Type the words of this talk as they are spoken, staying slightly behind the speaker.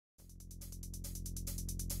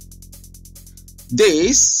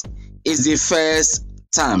This is the first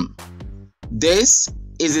term. This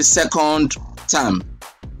is the second term.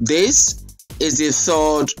 This is the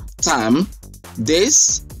third term.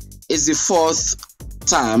 This is the fourth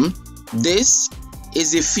term. This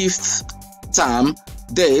is the fifth term.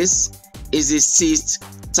 This is the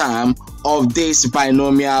sixth term of this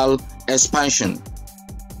binomial expansion.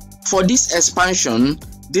 For this expansion,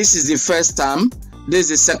 this is the first term, this is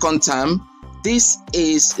the second term, this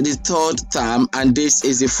is the third term, and this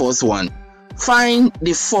is the fourth one. Find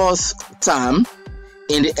the fourth term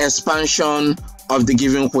in the expansion of the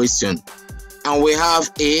given question. And we have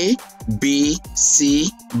A, B, C,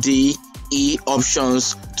 D, E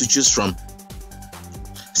options to choose from.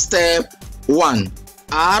 Step 1.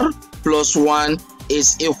 R plus 1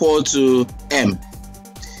 is equal to M.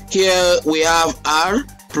 Here we have R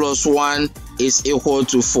plus 1 is equal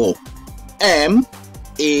to 4. M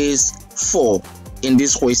is 4 in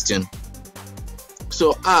this question.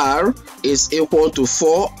 So R is equal to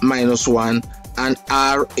 4 minus 1 and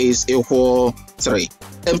R is equal 3.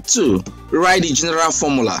 Step 2. Write the general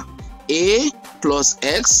formula. A plus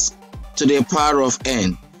X to the power of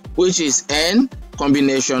N, which is N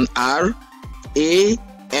combination R, A,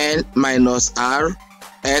 N minus R,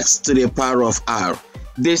 X to the power of R.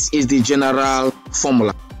 This is the general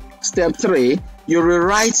formula. Step 3. You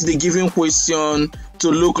rewrite the given question to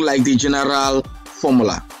look like the general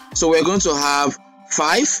formula. So we're going to have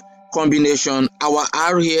 5 combination. Our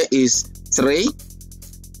R here is 3.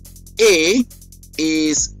 A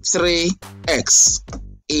is 3X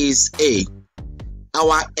is A.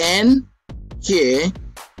 Our N here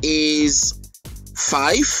is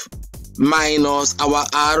 5 minus our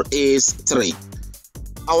R is 3.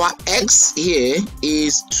 Our X here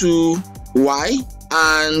is 2Y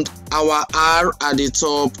and our R at the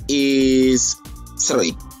top is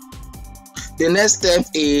 3. The next step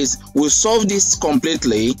is we solve this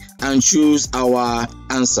completely and choose our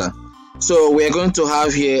answer. So we're going to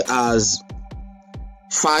have here as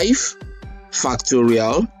 5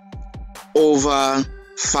 factorial over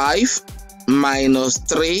 5 minus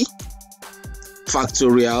 3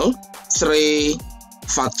 factorial, 3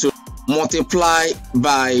 factorial, multiply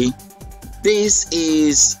by this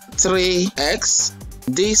is 3x,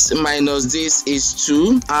 this minus this is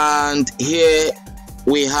 2, and here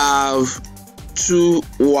we have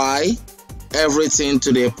 2y, everything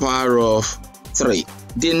to the power of 3.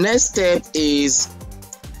 The next step is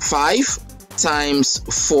 5 times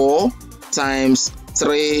 4 times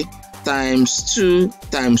 3 times 2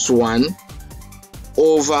 times 1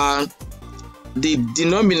 over the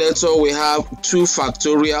denominator we have 2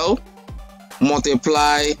 factorial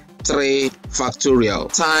multiply 3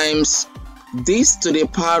 factorial times this to the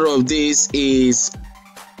power of this is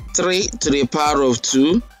 3 to the power of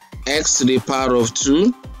 2 x to the power of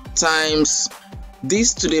 2 times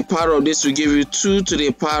this to the power of this will give you 2 to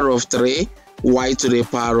the power of 3 y to the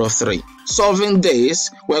power of 3. Solving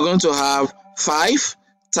this, we're going to have 5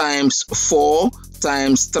 times 4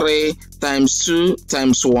 times 3 times 2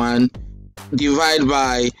 times 1 divided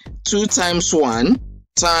by 2 times 1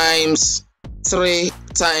 times 3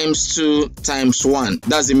 times 2 times 1.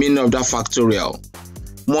 That's the meaning of that factorial.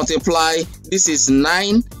 Multiply, this is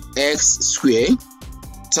 9x squared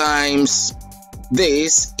times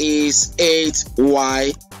this is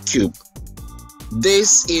 8y cubed.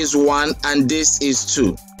 This is 1 and this is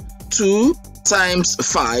 2. 2 times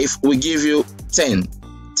 5 will give you 10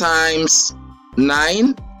 times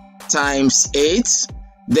 9 times 8,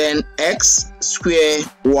 then x squared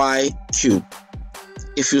y cubed.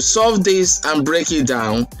 If you solve this and break it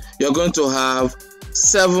down, you're going to have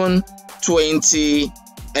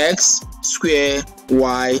 720x squared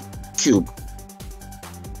y cubed.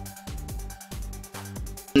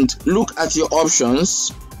 And look at your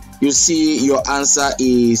options. You see your answer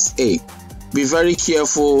is A. Be very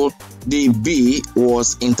careful, the B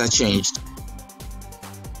was interchanged.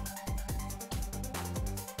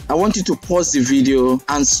 I want you to pause the video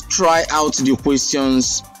and try out the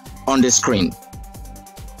questions on the screen.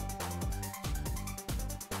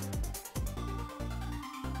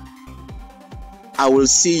 I will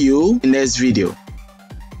see you in the next video.